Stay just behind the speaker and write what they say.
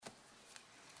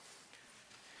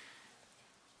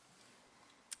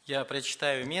Я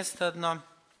прочитаю место одно.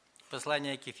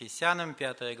 Послание к Ефесянам,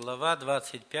 5 глава,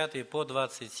 25 по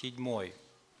 27.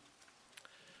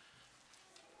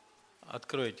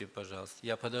 Откройте, пожалуйста.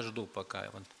 Я подожду, пока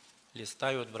вот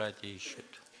листают, братья ищут.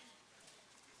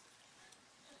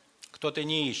 Кто-то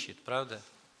не ищет, правда?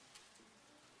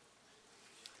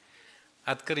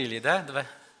 Открыли, да?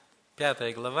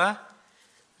 5 глава,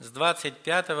 с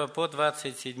 25 по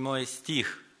 27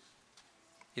 стих.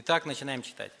 Итак, начинаем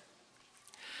читать.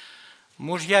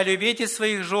 «Мужья, любите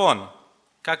своих жен,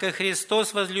 как и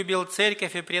Христос возлюбил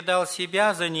церковь и предал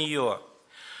себя за нее,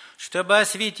 чтобы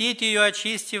осветить ее,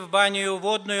 очистив баню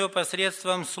водную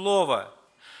посредством слова,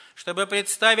 чтобы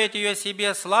представить ее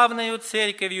себе славною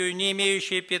церковью, не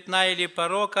имеющей пятна или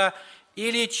порока,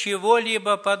 или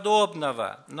чего-либо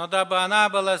подобного, но дабы она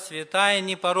была святая и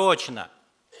непорочна».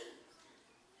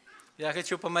 Я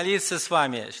хочу помолиться с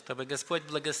вами, чтобы Господь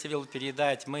благословил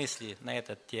передать мысли на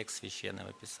этот текст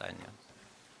Священного Писания.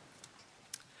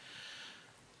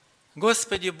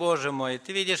 Господи Боже мой,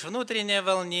 Ты видишь внутреннее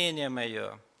волнение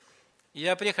мое.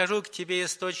 Я прихожу к Тебе,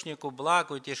 источнику благ,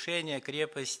 утешения,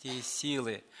 крепости и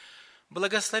силы.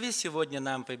 Благослови сегодня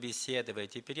нам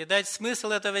побеседовать и передать смысл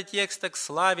этого текста к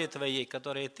славе Твоей,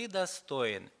 которой Ты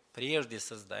достоин, прежде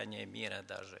создания мира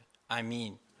даже.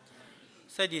 Аминь.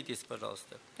 Садитесь,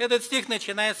 пожалуйста. Этот стих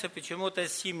начинается почему-то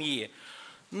с семьи,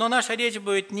 но наша речь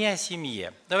будет не о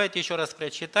семье. Давайте еще раз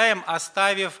прочитаем,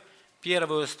 оставив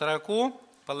первую строку,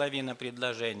 половина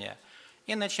предложения,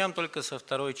 и начнем только со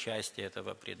второй части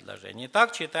этого предложения.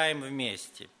 Итак, читаем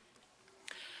вместе.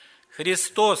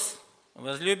 «Христос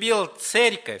возлюбил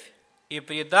церковь и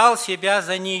предал себя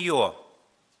за нее,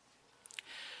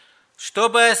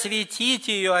 чтобы осветить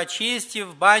ее,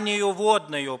 очистив баню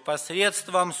водную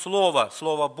посредством слова,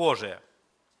 Слово Божие,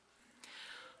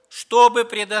 чтобы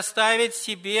предоставить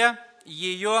себе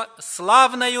ее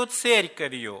славною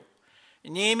церковью,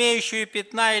 не имеющую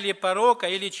пятна или порока,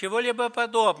 или чего-либо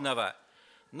подобного,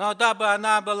 но дабы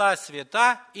она была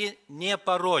свята и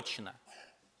непорочна».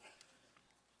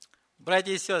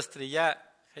 Братья и сестры, я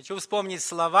хочу вспомнить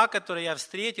слова, которые я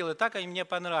встретил, и так они мне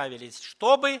понравились.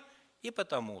 «Чтобы» и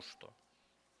 «потому что».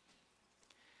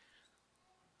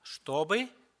 «Чтобы»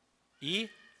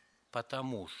 и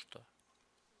 «потому что».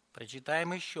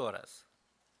 Прочитаем еще раз.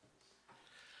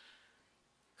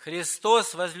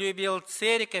 Христос возлюбил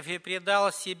церковь и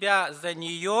предал себя за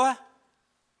нее,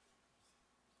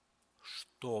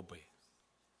 чтобы.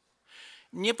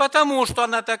 Не потому, что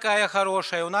она такая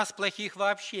хорошая, у нас плохих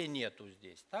вообще нету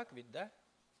здесь. Так ведь, да?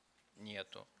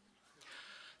 Нету.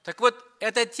 Так вот,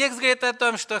 этот текст говорит о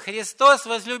том, что Христос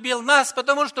возлюбил нас,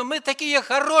 потому что мы такие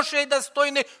хорошие,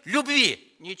 достойны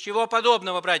любви. Ничего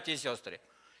подобного, братья и сестры.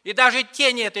 И даже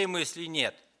тени этой мысли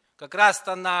нет. Как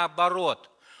раз-то наоборот.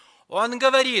 Он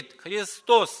говорит,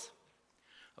 Христос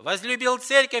возлюбил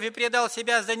церковь и предал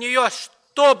себя за нее,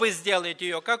 чтобы сделать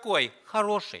ее какой?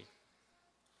 Хорошей.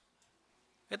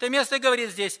 Это место говорит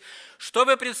здесь,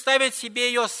 чтобы представить себе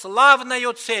ее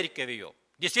славною церковью,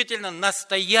 действительно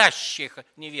настоящей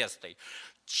невестой,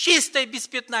 чистой, без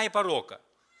пятна и порока.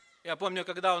 Я помню,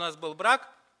 когда у нас был брак,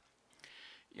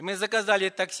 и мы заказали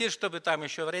такси, чтобы там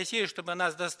еще в России, чтобы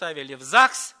нас доставили в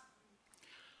ЗАГС.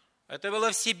 Это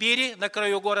было в Сибири, на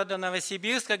краю города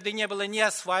Новосибирск, когда не было ни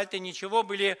асфальта, ничего,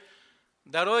 были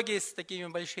дороги с такими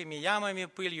большими ямами,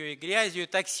 пылью и грязью,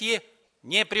 такси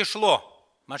не пришло,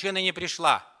 машина не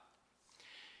пришла.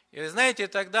 И вы знаете,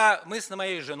 тогда мы с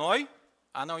моей женой,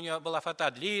 у нее была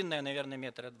фата длинная, наверное, 2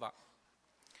 метра.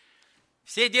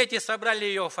 Все дети собрали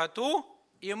ее фату,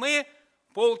 и мы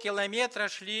полкилометра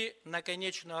шли на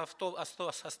конечную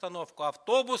остановку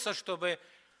автобуса, чтобы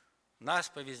нас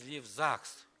повезли в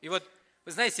ЗАГС. И вот,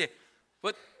 вы знаете,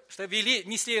 вот, что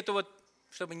несли это вот,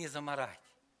 чтобы не заморать.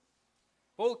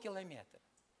 Полкилометра.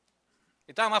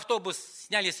 И там автобус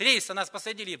сняли с рейса, нас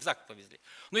посадили и в ЗАГС повезли.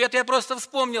 Ну, это я просто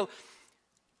вспомнил,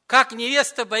 как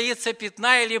невеста боится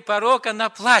пятна или порока на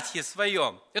платье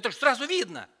своем. Это же сразу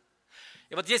видно.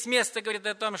 И вот здесь место говорит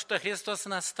о том, что Христос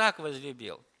нас так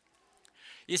возлюбил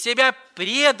и себя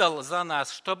предал за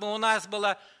нас, чтобы у нас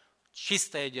была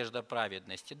чистая одежда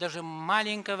праведности, даже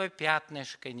маленького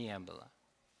пятнышка не было.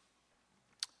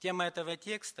 Тема этого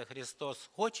текста: Христос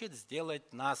хочет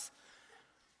сделать нас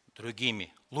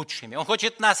другими, лучшими. Он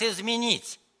хочет нас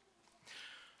изменить.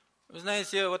 Вы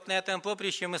знаете, вот на этом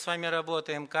поприще мы с вами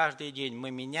работаем каждый день. Мы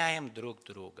меняем друг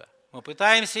друга. Мы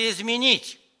пытаемся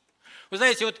изменить. Вы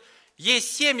знаете, вот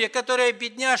есть семьи, которые,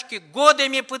 бедняжки,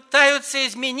 годами пытаются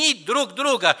изменить друг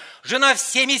друга. Жена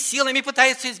всеми силами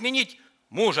пытается изменить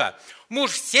мужа.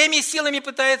 Муж всеми силами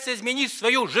пытается изменить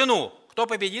свою жену. Кто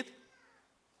победит?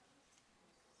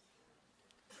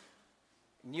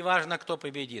 неважно, кто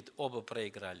победит, оба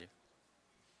проиграли.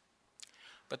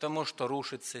 Потому что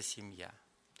рушится семья.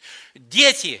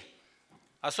 Дети,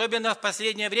 особенно в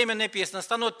последнее время написано,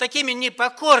 станут такими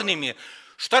непокорными,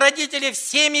 что родители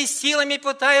всеми силами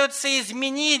пытаются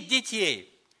изменить детей.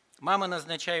 Мамы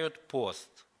назначают пост.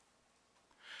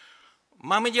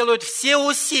 Мамы делают все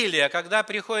усилия, когда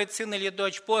приходит сын или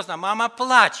дочь поздно. Мама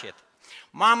плачет,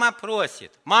 мама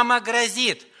просит, мама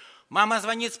грозит. Мама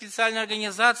звонит в специальные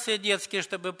организации детские,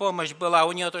 чтобы помощь была.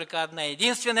 У нее только одна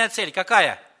единственная цель.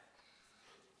 Какая?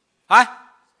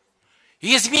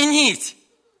 Изменить.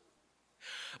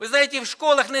 Вы знаете, в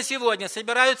школах на сегодня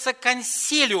собираются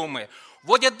консилиумы,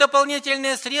 вводят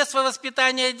дополнительные средства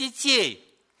воспитания детей.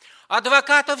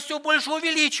 Адвокатов все больше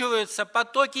увеличиваются,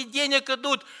 потоки денег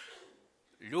идут.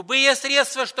 Любые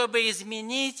средства, чтобы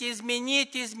изменить.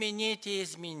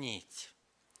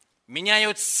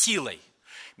 Меняют силой,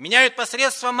 меняют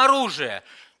посредством оружия,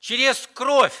 через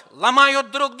кровь,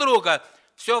 ломают друг друга.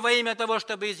 Все во имя того,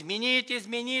 чтобы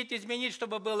изменить,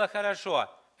 чтобы было хорошо.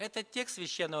 Этот текст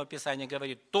Священного Писания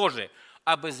говорит тоже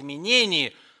об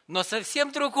изменении, но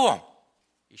совсем другом.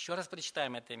 Еще раз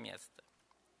прочитаем это место.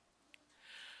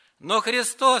 Но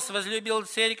Христос возлюбил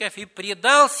церковь и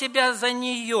предал себя за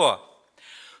нее,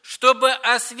 чтобы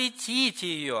осветить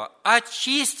ее,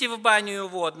 очистив баню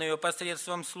водную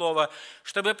посредством слова,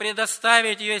 чтобы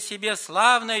предоставить ее себе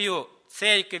славною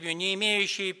церковью, не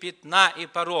имеющей пятна и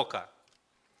порока.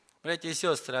 Братья и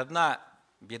сестры, одна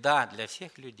беда для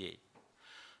всех людей.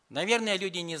 Наверное,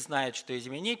 люди не знают, что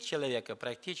изменить человека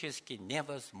практически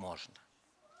невозможно.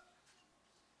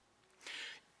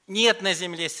 Нет на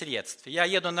земле средств. Я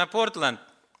еду на Портленд,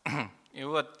 и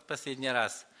вот последний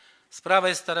раз. С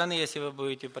правой стороны, если вы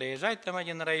будете проезжать, там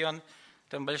один район,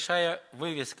 там большая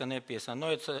вывеска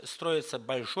написана. Но строится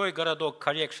большой городок,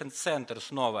 correction center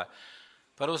снова.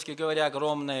 По-русски говоря,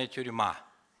 огромная тюрьма.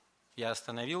 Я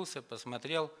остановился,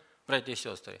 посмотрел, братья и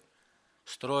сестры,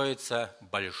 строится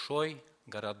большой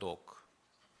городок,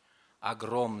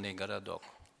 огромный городок.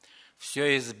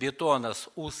 Все из бетона с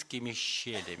узкими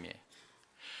щелями.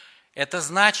 Это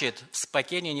значит, в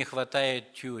Спокене не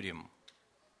хватает тюрем.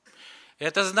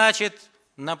 Это значит,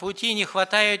 на пути не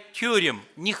хватает тюрем.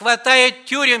 Не хватает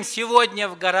тюрем сегодня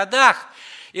в городах.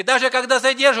 И даже когда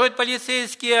задерживают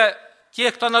полицейские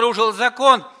тех, кто нарушил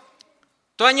закон,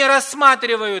 то они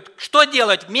рассматривают, что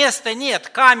делать. Места нет,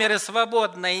 камеры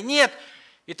свободной нет.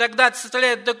 И тогда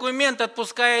составляет документ,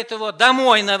 отпускает его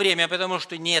домой на время, потому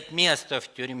что нет места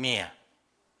в тюрьме.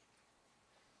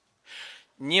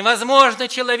 Невозможно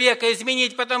человека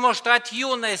изменить, потому что от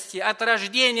юности, от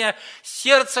рождения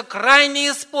сердце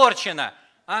крайне испорчено,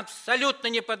 абсолютно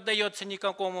не поддается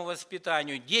никакому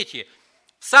воспитанию. Дети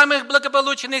в самых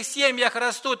благополучных семьях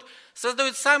растут,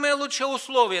 создают самые лучшие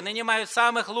условия, нанимают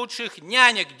самых лучших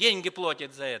нянек, деньги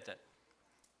платят за это.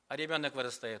 А ребенок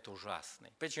вырастает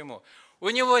ужасный. Почему?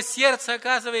 У него сердце,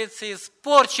 оказывается,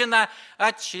 испорчено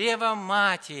от чрева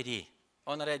матери.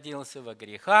 Он родился во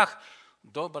грехах,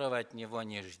 доброго от него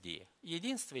не жди.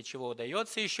 Единственное, чего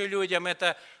удается еще людям,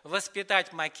 это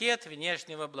воспитать макет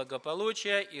внешнего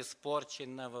благополучия,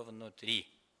 испорченного внутри.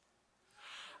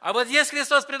 А вот здесь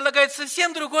Христос предлагает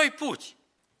совсем другой путь.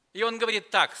 И Он говорит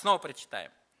так, снова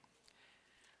прочитаем.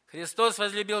 Христос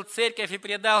возлюбил церковь и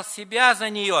предал себя за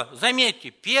нее. Заметьте,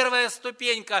 первая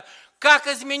ступенька, как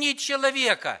изменить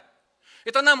человека.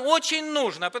 Это нам очень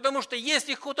нужно, потому что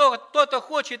если кто-то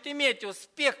хочет иметь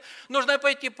успех, нужно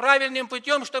пойти правильным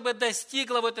путем, чтобы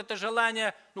достигло вот это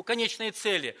желание, конечной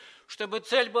цели. Чтобы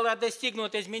цель была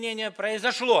достигнута, изменение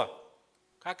произошло.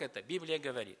 Как это? Библия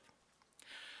говорит.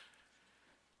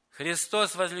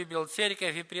 Христос возлюбил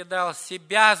церковь и предал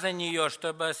себя за нее,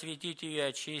 чтобы осветить ее,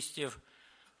 очистив,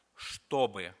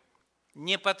 чтобы.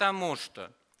 Не потому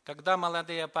что, когда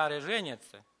молодые пары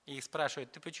женятся, и их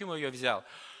спрашивают, ты почему ее взял?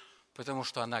 Потому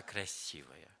что она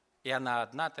красивая. И она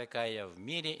одна такая в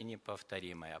мире и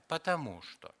неповторимая. Потому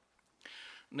что.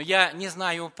 Но я не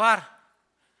знаю пар,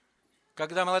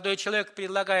 когда молодой человек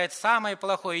предлагает самой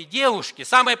плохой девушке,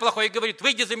 самой плохой, и говорит,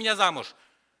 выйди за меня замуж.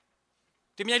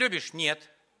 Ты меня любишь? Нет.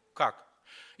 Как?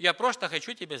 Я просто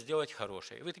хочу тебя сделать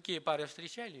хорошей. Вы такие пары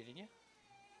встречали или нет?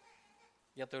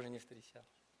 Я тоже не встречал.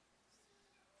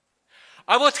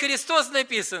 А вот Христос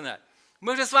написано,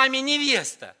 мы же с вами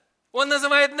невеста. Он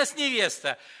называет нас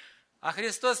невеста. А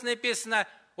Христос написано,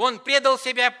 Он предал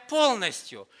себя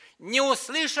полностью, не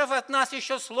услышав от нас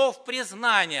еще слов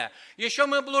признания. Еще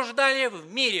мы блуждали в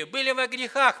мире, были во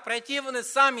грехах, противны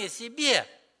сами себе.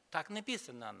 Так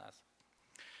написано о нас.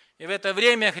 И в это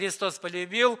время Христос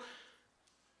полюбил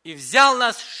и взял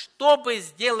нас, чтобы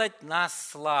сделать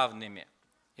нас славными.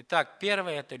 Итак,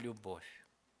 первое – это любовь.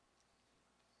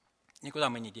 Никуда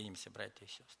мы не денемся, братья и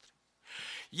сестры.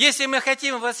 Если мы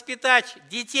хотим воспитать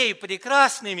детей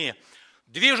прекрасными,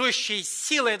 движущей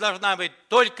силой должна быть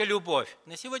только любовь.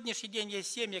 На сегодняшний день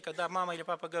есть семьи, когда мама или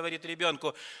папа говорит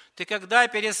ребенку: ты когда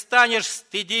перестанешь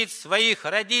стыдить своих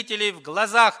родителей в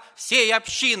глазах всей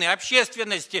общины,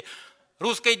 общественности,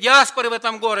 русской диаспоры в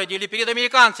этом городе или перед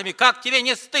американцами, как тебе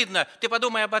не стыдно? Ты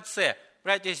подумай об отце.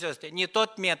 Братья и сестры, не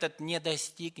тот метод не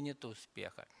достигнет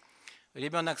успеха.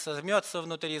 Ребенок сожмется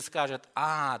внутри и скажет: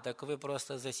 так вы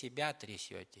просто за себя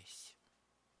трясетесь.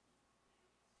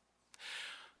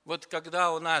 Вот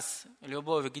когда у нас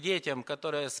любовь к детям,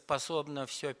 которая способна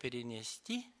все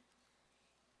перенести,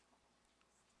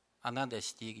 она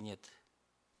достигнет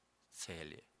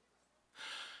цели.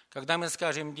 Когда мы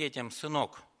скажем детям: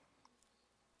 сынок,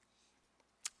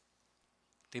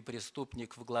 ты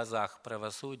преступник в глазах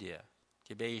правосудия,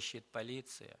 тебя ищет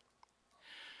полиция.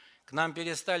 К нам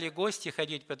перестали гости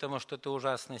ходить, потому что ты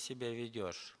ужасно себя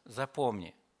ведешь.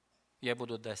 Запомни, я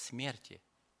буду до смерти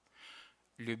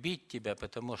любить тебя,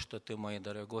 потому что ты мой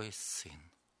дорогой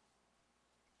сын.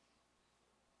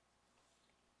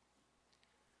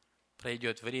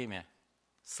 Пройдет время,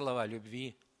 слова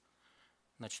любви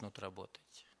начнут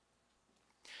работать.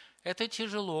 Это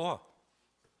тяжело,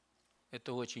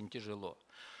 это очень тяжело,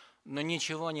 но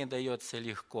ничего не дается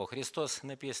легко. Христос,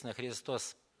 написано,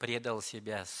 Христос предал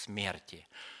себя смерти.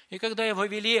 И когда его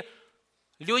вели,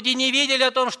 люди не видели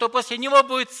о том, что после него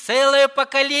будет целое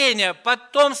поколение,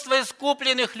 потомство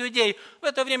искупленных людей. В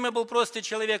это время был просто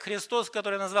человек Христос,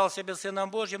 который назвал себя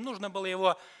Сыном Божьим. Нужно было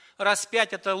его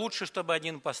распять, это лучше, чтобы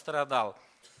один пострадал.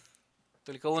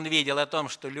 Только он видел о том,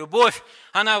 что любовь,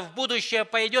 она в будущее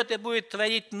пойдет и будет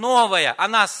творить новое.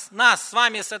 Она нас с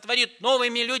вами сотворит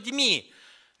новыми людьми.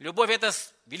 Любовь – это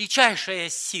величайшая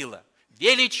сила.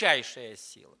 Величайшая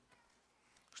сила.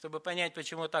 Чтобы понять,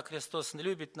 почему так Христос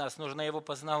любит нас, нужно его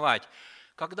познавать.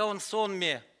 Когда он в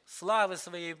сонме славы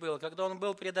своей был, когда он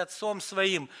был пред Отцом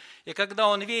своим, и когда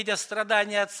он, видя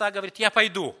страдания Отца, говорит: я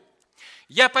пойду,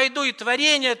 и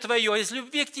творение твое, из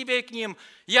любви к тебе и к ним,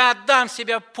 я отдам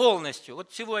себя полностью.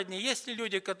 Вот сегодня есть ли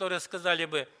люди, которые сказали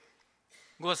бы: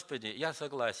 Господи, я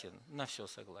согласен, на все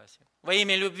согласен. Во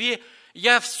имя любви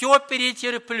я все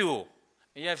перетерплю,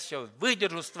 я все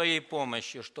выдержу с твоей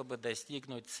помощью, чтобы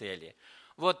достигнуть цели.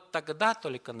 Вот тогда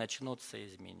только начнутся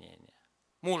изменения.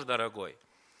 Муж дорогой,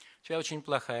 у тебя очень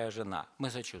плохая жена,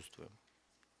 мы сочувствуем,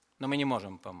 но мы не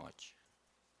можем помочь.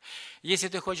 Если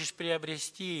ты хочешь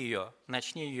приобрести ее,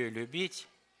 начни ее любить,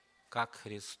 как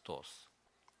Христос.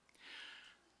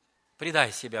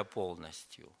 Предай себя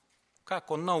полностью, как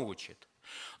Он научит.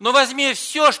 Но возьми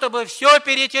все, чтобы все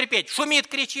перетерпеть. Шумит,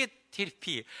 кричит,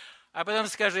 терпи. А потом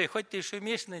скажи: хоть ты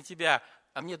шумишь на тебя,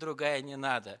 а мне другая не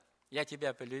надо. Я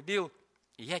тебя полюбил,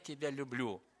 и я тебя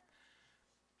люблю,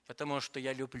 потому что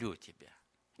я люблю тебя.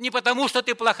 Не потому, что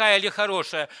ты плохая или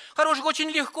хорошая. Хороших очень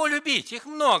легко любить, их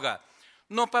много.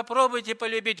 Но попробуйте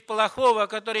полюбить плохого,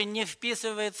 который не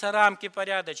вписывается в рамки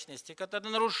порядочности, который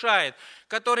нарушает,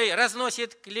 который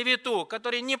разносит клевету,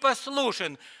 который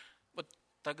непослушен. Вот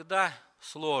тогда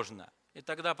сложно, и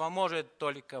тогда поможет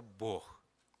только Бог.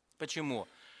 Почему?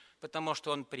 Потому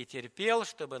что Он претерпел,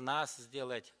 чтобы нас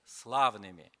сделать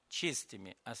славными,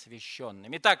 чистыми,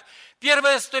 освященными. Итак,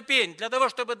 первая ступень для того,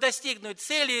 чтобы достигнуть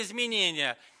цели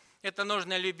изменения – это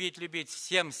нужно любить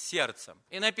всем сердцем.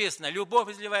 И написано: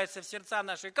 любовь изливается в сердца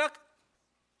наши как?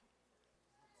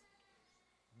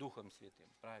 Духом Святым.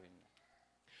 Правильно.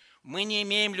 Мы не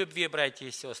имеем любви, братья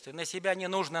и сестры. На себя не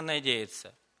нужно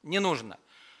надеяться. Не нужно.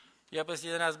 Я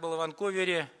последний раз был в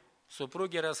Ванкувере,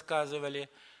 супруги рассказывали,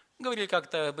 говорили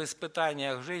как-то об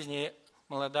испытаниях в жизни.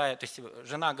 Молодая, то есть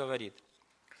жена говорит.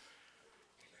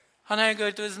 Она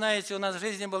говорит: вы знаете, у нас в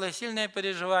жизни было сильное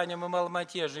переживание, мы в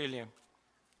Алмате жили.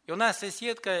 И у нас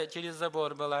соседка через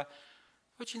забор была,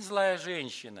 очень злая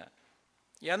женщина.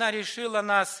 И она решила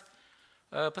нас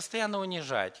постоянно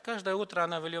унижать. Каждое утро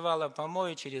она выливала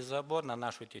помои через забор на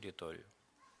нашу территорию.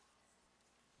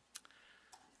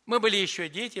 Мы были еще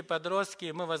дети, подростки,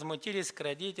 мы возмутились к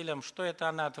родителям, что это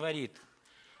она творит.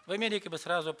 В Америке бы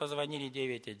сразу позвонили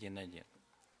 911.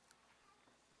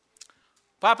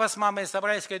 Папа с мамой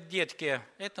собрались, сказать: детки,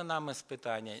 это нам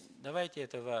испытание. Давайте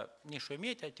этого не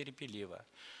шуметь, а терпеливо.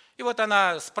 И вот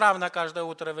она справно каждое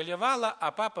утро выливала,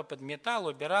 а папа подметал,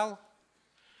 убирал.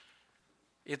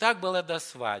 И так было до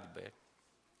свадьбы.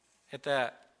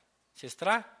 Эта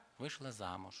сестра вышла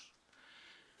замуж.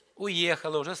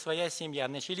 Уехала, уже своя семья.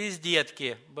 Начались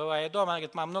детки. Бывая дома, она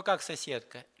говорит: мам, ну как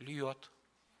соседка? Льет.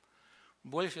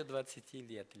 Больше 20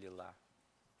 лет лила.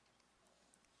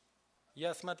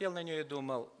 Я смотрел на нее и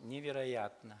думал: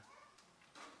 невероятно.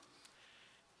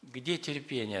 Где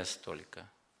терпение столько?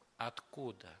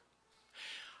 Откуда?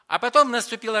 А потом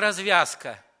наступила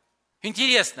развязка.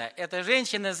 Интересно, эта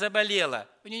женщина заболела,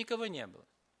 у нее никого не было.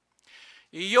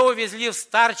 Ее увезли в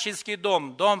старческий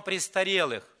дом, дом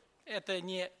престарелых. Это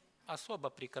не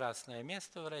особо прекрасное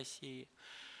место в России.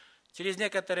 Через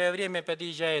некоторое время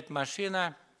подъезжает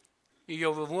машина,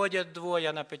 ее выводят двое,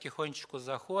 она потихонечку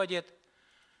заходит,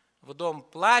 в дом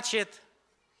плачет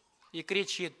и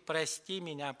кричит: прости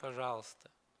меня,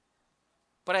 пожалуйста.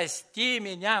 Прости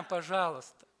меня,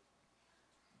 пожалуйста.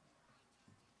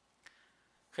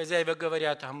 Хозяева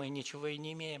говорят: а мы ничего и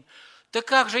не имеем. Да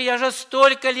как же, я же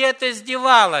столько лет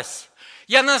издевалась.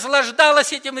 Я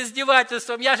наслаждалась этим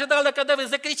издевательством. Я ожидала, когда вы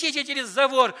закричите через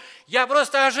забор. Я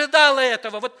просто ожидала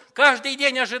этого. Вот каждый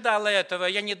день ожидала этого.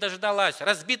 Я не дождалась.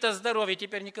 Разбито здоровье,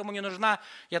 теперь никому не нужна.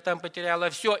 Я там потеряла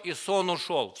все, и сон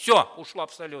ушел. Все, ушло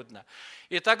абсолютно.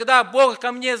 И тогда Бог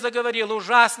ко мне заговорил: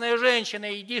 ужасная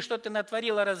женщина, иди, что ты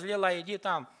натворила, разлила, иди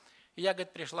там. И я,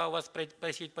 говорит, пришла у вас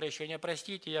просить прощения.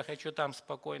 Простите, я хочу там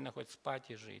спокойно хоть спать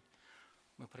и жить.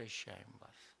 Мы прощаем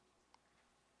вас.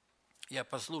 Я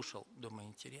послушал, думаю,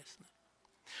 интересно.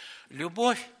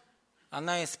 Любовь,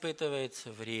 она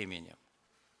испытывается временем.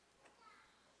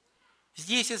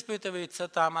 Здесь испытывается,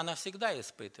 там, она всегда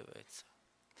испытывается.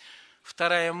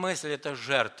 Вторая мысль – это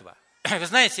жертва. Вы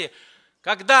знаете,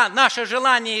 когда наше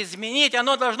желание изменить,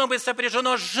 оно должно быть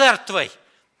сопряжено с жертвой.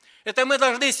 Это мы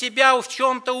должны себя в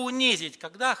чем-то унизить.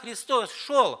 Когда Христос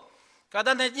шел,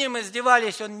 когда над ним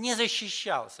издевались, он не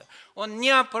защищался, он не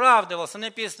оправдывался,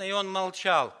 написано, и он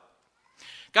молчал.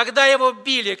 Когда его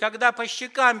били, когда по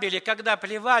щекам били, когда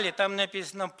плевали, там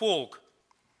написано полк.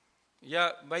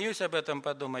 Я боюсь об этом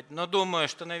подумать, но думаю,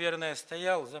 что, наверное,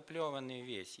 стоял заплеванный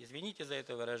весь. Извините за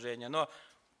это выражение, но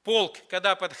полк,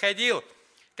 когда подходил,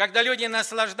 когда люди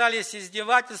наслаждались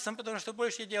издевательством, потому что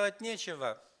больше делать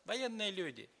нечего, военные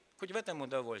люди, хоть в этом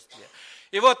удовольствие.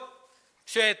 И вот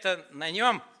все это на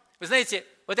нем. Вы знаете,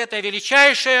 вот эта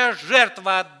величайшая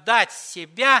жертва — отдать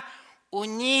себя,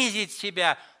 унизить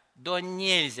себя, да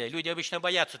нельзя. Люди обычно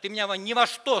боятся: ты меня ни во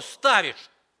что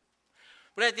ставишь.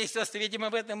 Братья и сестры,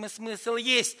 видимо, в этом и смысл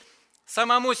есть.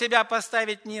 Самому себя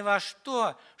поставить ни во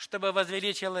что, чтобы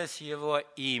возвеличилось его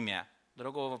имя.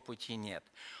 Другого пути нет.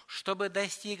 Чтобы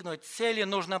достигнуть цели,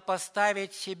 нужно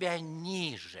поставить себя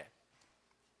ниже.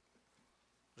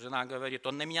 Жена говорит: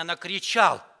 он на меня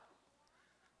накричал.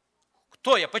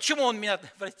 Кто я? Почему он меня,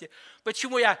 простите,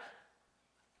 почему я?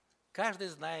 Каждый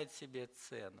знает себе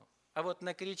цену. А вот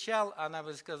накричал, она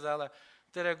бы сказала: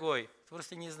 дорогой, ты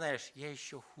просто не знаешь, я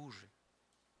еще хуже.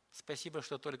 Спасибо,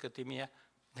 что только ты меня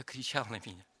накричал на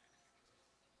меня.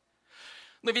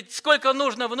 Но ведь сколько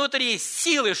нужно внутри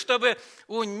силы, чтобы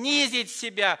унизить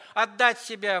себя, отдать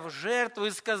себя в жертву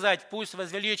и сказать: пусть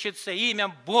возвеличится имя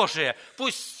Божие,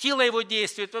 пусть сила его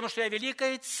действует, потому что я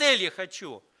великой цели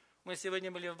хочу. Мы сегодня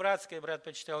были в Братской, брат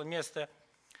почитал место: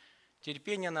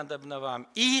 терпение надобно вам.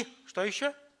 И, что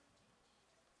еще?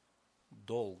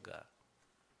 Долго.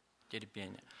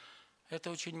 Терпение. Это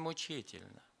очень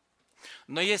мучительно.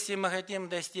 Но если мы хотим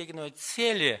достигнуть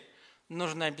цели,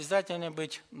 нужно обязательно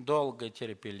быть долго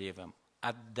терпеливым,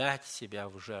 отдать себя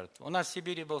в жертву. У нас в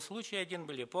Сибири был случай один,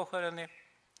 были похороны.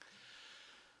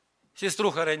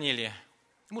 Сестру хоронили.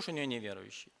 Муж у нее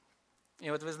неверующий. И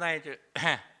вот вы знаете,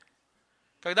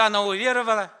 когда она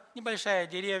уверовала, небольшая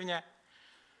деревня,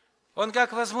 он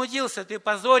как возмутился: ты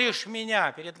позоришь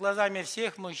меня перед глазами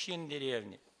всех мужчин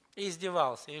деревни. И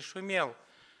издевался, и шумел,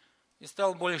 и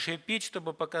стал больше пить,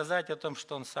 чтобы показать о том,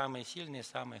 что он самый сильный,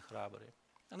 самый храбрый.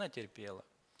 Она терпела.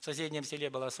 В соседнем селе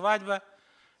была свадьба,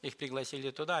 их пригласили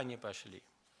туда, они пошли.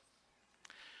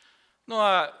 Ну,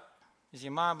 а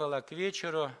зима была, к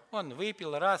вечеру, он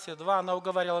выпил раз и два, она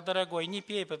уговаривала: дорогой, не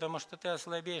пей, потому что ты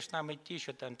ослабеешь, нам идти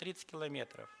еще там 30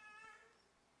 километров.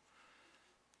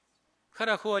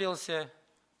 Хорохорился,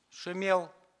 шумел: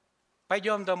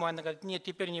 пойдем домой. Она говорит: нет,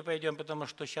 теперь не пойдем, потому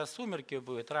что сейчас сумерки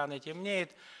будет, рано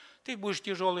темнеет, ты будешь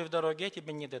тяжелый в дороге, я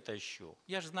тебя не дотащу.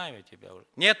 Я же знаю тебя уже.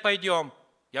 Нет, пойдем,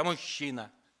 я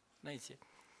мужчина. Знаете,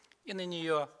 и на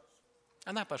нее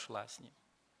она пошла с ним.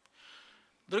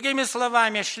 Другими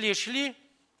словами, шли,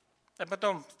 а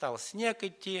потом стал снег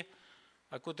идти,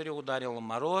 а к утру ударил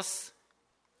мороз,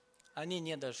 они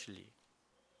не дошли.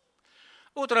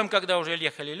 Утром, когда уже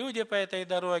ехали люди по этой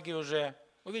дороге, уже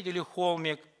увидели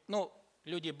холмик. Ну,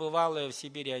 люди бывалые в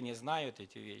Сибири, они знают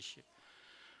эти вещи.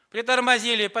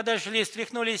 Притормозили, подошли,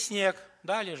 стряхнули снег.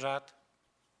 Да, лежат.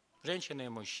 Женщина и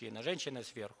мужчина. Женщина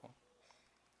сверху.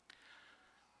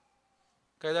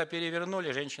 Когда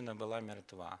перевернули, женщина была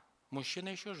мертва. Мужчина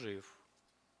еще жив.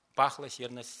 Пахло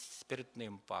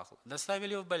серно-спиртным, пахло.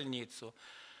 Доставили в больницу.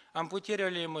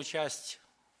 Ампутировали ему часть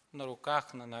на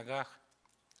руках, на ногах.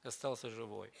 остался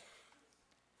живой.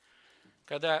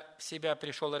 Когда в себя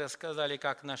пришел и рассказали,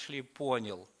 как нашли,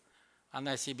 понял,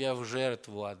 она себя в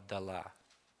жертву отдала.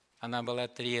 Она была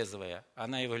трезвая,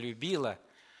 она его любила,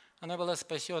 она была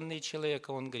спасенный человек,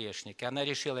 а он грешник. И она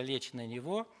решила лечь на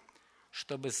него,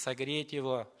 чтобы согреть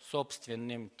его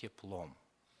собственным теплом.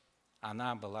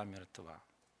 Она была мертва,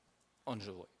 он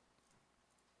живой.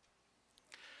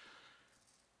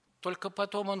 Только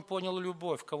потом он понял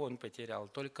любовь, кого он потерял,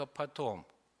 только потом.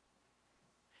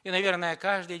 И, наверное,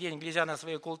 каждый день, глядя на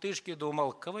свои култышки,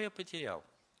 думал, кого я потерял.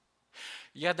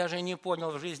 Я даже не понял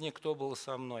в жизни, кто был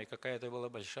со мной, какая это была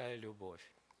большая любовь.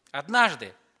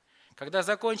 Однажды, когда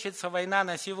закончится война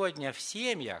на сегодня в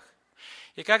семьях,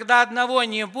 и когда одного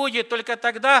не будет, только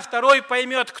тогда второй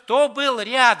поймет, кто был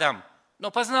рядом.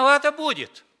 Но поздновато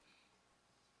будет.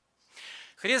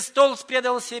 Христос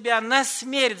предал себя на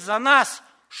смерть за нас,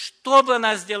 чтобы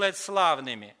нас сделать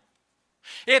славными.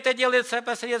 И это делается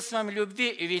посредством любви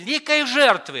и великой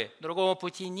жертвы. Другого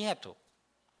пути нету.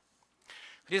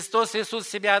 Христос Иисус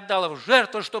себя отдал в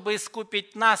жертву, чтобы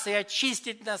искупить нас и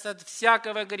очистить нас от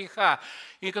всякого греха.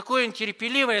 И какой он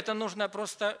терпеливый, это нужно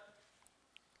просто,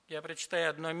 я прочитаю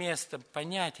одно место,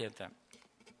 понять это.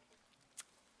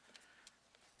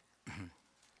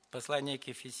 Послание к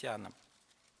Ефесянам.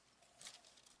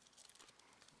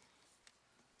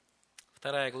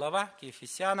 2 глава, к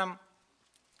Ефесянам,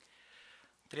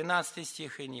 13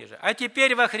 стих и ниже. «А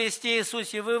теперь во Христе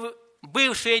Иисусе вы,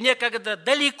 бывшие некогда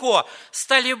далеко,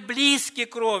 стали близки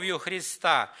кровью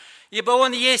Христа, ибо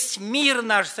Он есть мир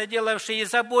наш, соделавший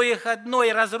из обоих одно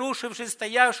и разрушивший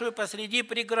стоявшую посреди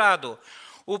преграду,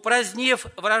 упразднив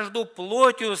вражду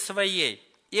плотью своей,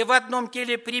 и в одном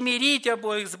теле примирить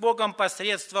обоих с Богом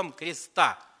посредством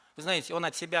креста». Вы знаете, Он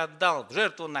от себя отдал в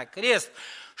жертву на крест,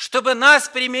 чтобы нас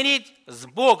примирить с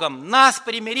Богом, нас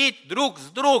примирить друг с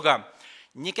другом.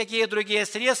 Никакие другие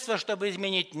средства, чтобы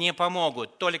изменить, не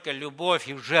помогут, только любовь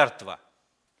и жертва.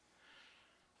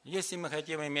 Если мы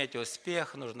хотим иметь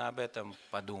успех, нужно об этом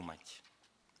подумать,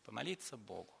 помолиться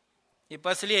Богу. И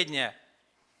последнее,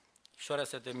 еще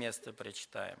раз это место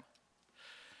прочитаем.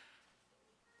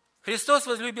 Христос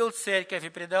возлюбил церковь и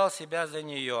предал себя за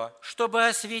нее, чтобы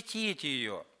осветить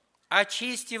ее,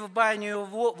 очистив баню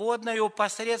водную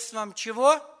посредством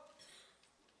чего?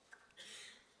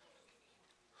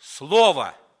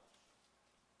 Слова.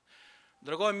 В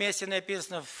другом месте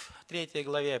написано, в 3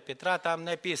 главе Петра, там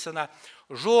написано,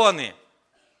 жены,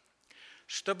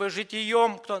 чтобы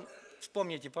житием, кто,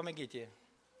 вспомните, помогите,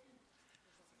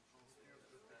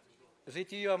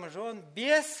 житием жен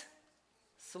без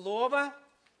слова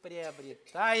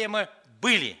приобретаемы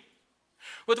были.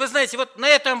 Вот вы знаете, вот на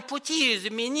этом пути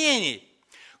изменений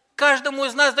каждому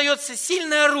из нас дается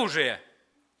сильное оружие.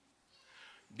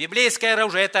 Библейское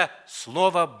оружие – это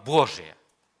Слово Божие.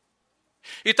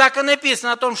 И так и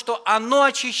написано о том, что оно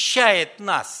очищает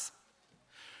нас.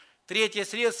 Третье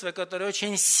средство, которое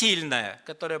очень сильное,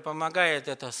 которое помогает,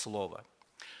 это Слово.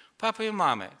 Папы и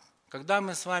мамы, когда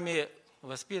мы с вами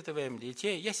воспитываем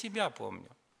детей, я себя помню.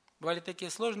 Бывали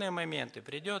такие сложные моменты.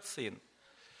 Придет сын,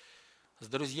 с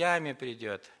друзьями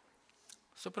придет,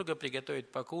 супруга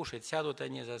приготовит покушать, сядут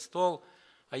они за стол,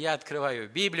 а я открываю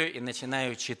Библию и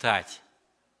начинаю читать.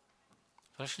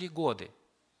 Прошли годы.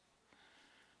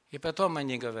 И потом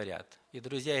они говорят, и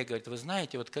друзья ей говорят, вы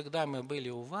знаете, вот когда мы были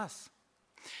у вас,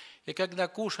 и когда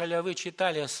кушали, а вы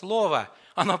читали слово,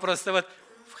 оно просто вот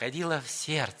входило в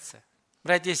сердце.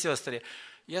 Братья и сестры,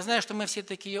 я знаю, что мы все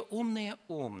такие умные,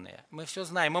 мы все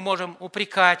знаем, мы можем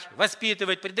упрекать,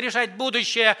 воспитывать, предрешать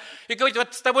будущее, и говорить,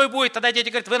 вот с тобой будет, тогда дети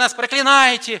говорят, вы нас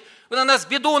проклинаете, вы на нас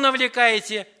беду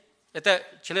навлекаете. Это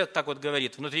человек так вот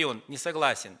говорит, внутри он не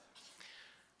согласен.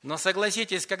 Но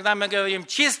согласитесь, когда мы говорим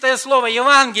чистое слово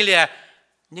Евангелия,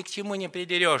 ни к чему не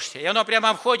придерешься. И оно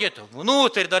прямо входит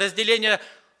внутрь до разделения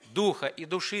духа и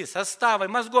души, состава,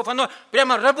 мозгов. Оно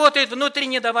прямо работает внутри,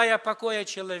 не давая покоя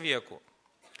человеку.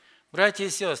 Братья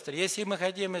и сестры, если мы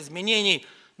хотим изменений,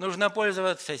 нужно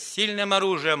пользоваться сильным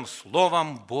оружием,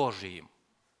 Словом Божиим.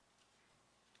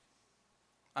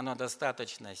 Оно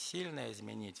достаточно сильно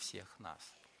изменить всех нас.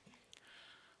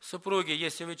 Супруги,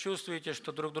 если вы чувствуете,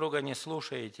 что друг друга не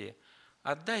слушаете,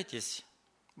 отдайтесь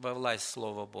во власть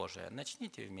Слова Божия.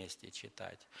 Начните вместе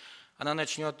читать. Оно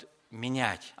начнет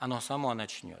менять, оно само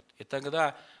начнет. И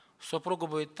тогда супругу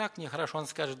будет так нехорошо, он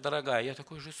скажет, дорогая, я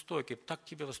такой жестокий, так к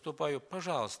тебе выступаю,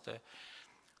 пожалуйста,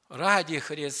 ради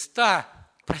Христа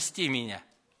прости меня.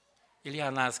 Или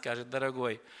она скажет,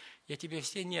 дорогой, я тебе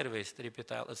все нервы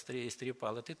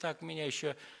истрепала, ты так меня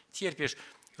еще терпишь,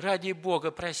 ради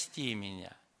Бога прости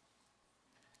меня.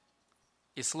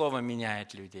 И слово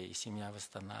меняет людей, и семья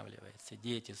восстанавливается,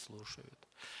 дети слушают.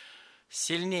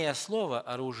 Сильнее слова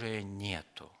оружия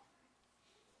нету.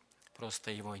 Просто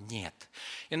его нет.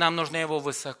 И нам нужно его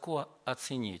высоко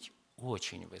оценить.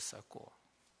 Очень высоко.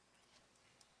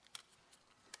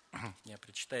 Я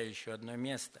прочитаю еще одно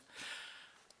место.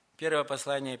 Первое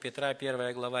послание Петра,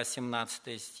 1 глава,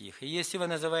 17 стих. «И если вы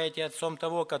называете отцом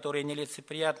того, который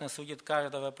нелицеприятно судит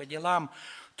каждого по делам,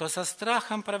 то со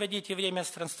страхом проводите время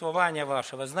странствования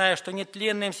вашего, зная, что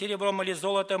нетленным серебром или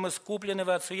золотом искуплены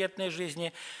вы от суетной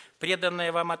жизни,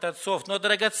 преданные вам от отцов, но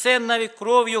драгоценной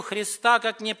кровью Христа,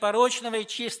 как непорочного и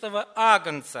чистого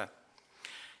агнца».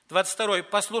 22.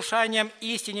 «Послушанием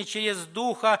истине через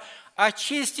Духа,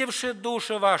 очистивши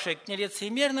души ваши к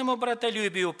нелицемерному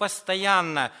братолюбию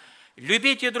постоянно,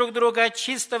 любите друг друга от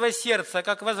чистого сердца,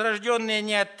 как возрожденные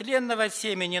не от тленного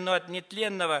семени, но от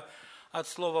нетленного, от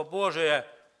Слова Божия,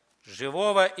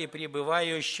 живого и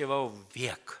пребывающего в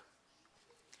век».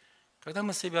 Когда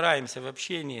мы собираемся в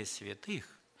общении святых,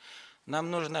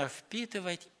 нам нужно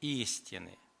впитывать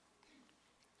истины,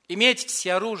 иметь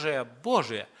всеоружие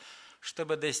Божие,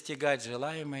 чтобы достигать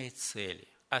желаемой цели.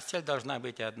 А цель должна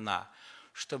быть одна,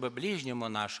 чтобы ближнему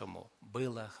нашему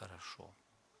было хорошо.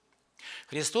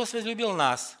 Христос возлюбил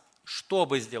нас,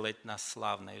 чтобы сделать нас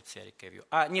славной церковью,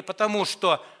 а не потому,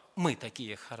 что мы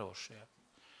такие хорошие.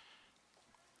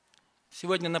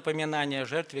 Сегодня напоминание о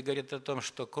жертве говорит о том,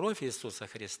 что кровь Иисуса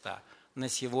Христа на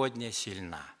сегодня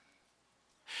сильна.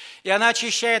 И она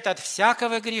очищает от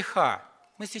всякого греха.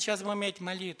 Мы сейчас будем иметь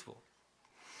молитву.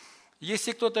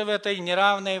 Если кто-то в этой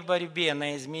неравной борьбе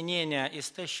на изменения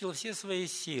истощил все свои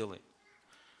силы,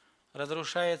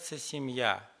 разрушается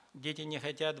семья, дети не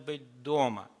хотят быть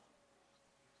дома,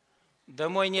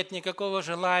 домой нет никакого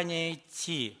желания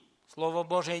идти, Слово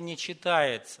Божие не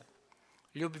читается,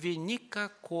 любви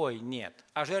никакой нет,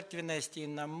 а жертвенности и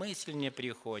на мысль не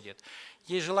приходит.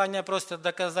 Есть желание просто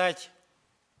доказать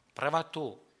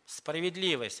правоту,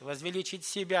 справедливость, возвеличить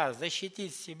себя,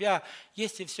 защитить себя.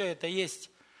 Если все это есть,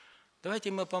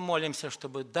 давайте мы помолимся,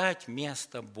 чтобы дать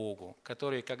место Богу,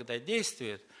 который, когда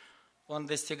действует, Он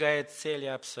достигает цели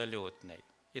абсолютной.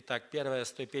 Итак, первая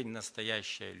ступень –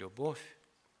 настоящая любовь.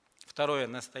 Второе –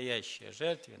 настоящая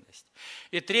жертвенность.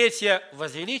 И третье –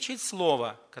 возвеличить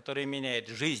Слово, которое меняет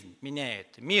жизнь,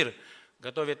 меняет мир,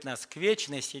 готовит нас к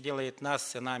вечности, делает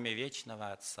нас сынами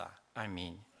вечного Отца.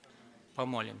 Аминь.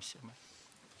 Помолимся мы.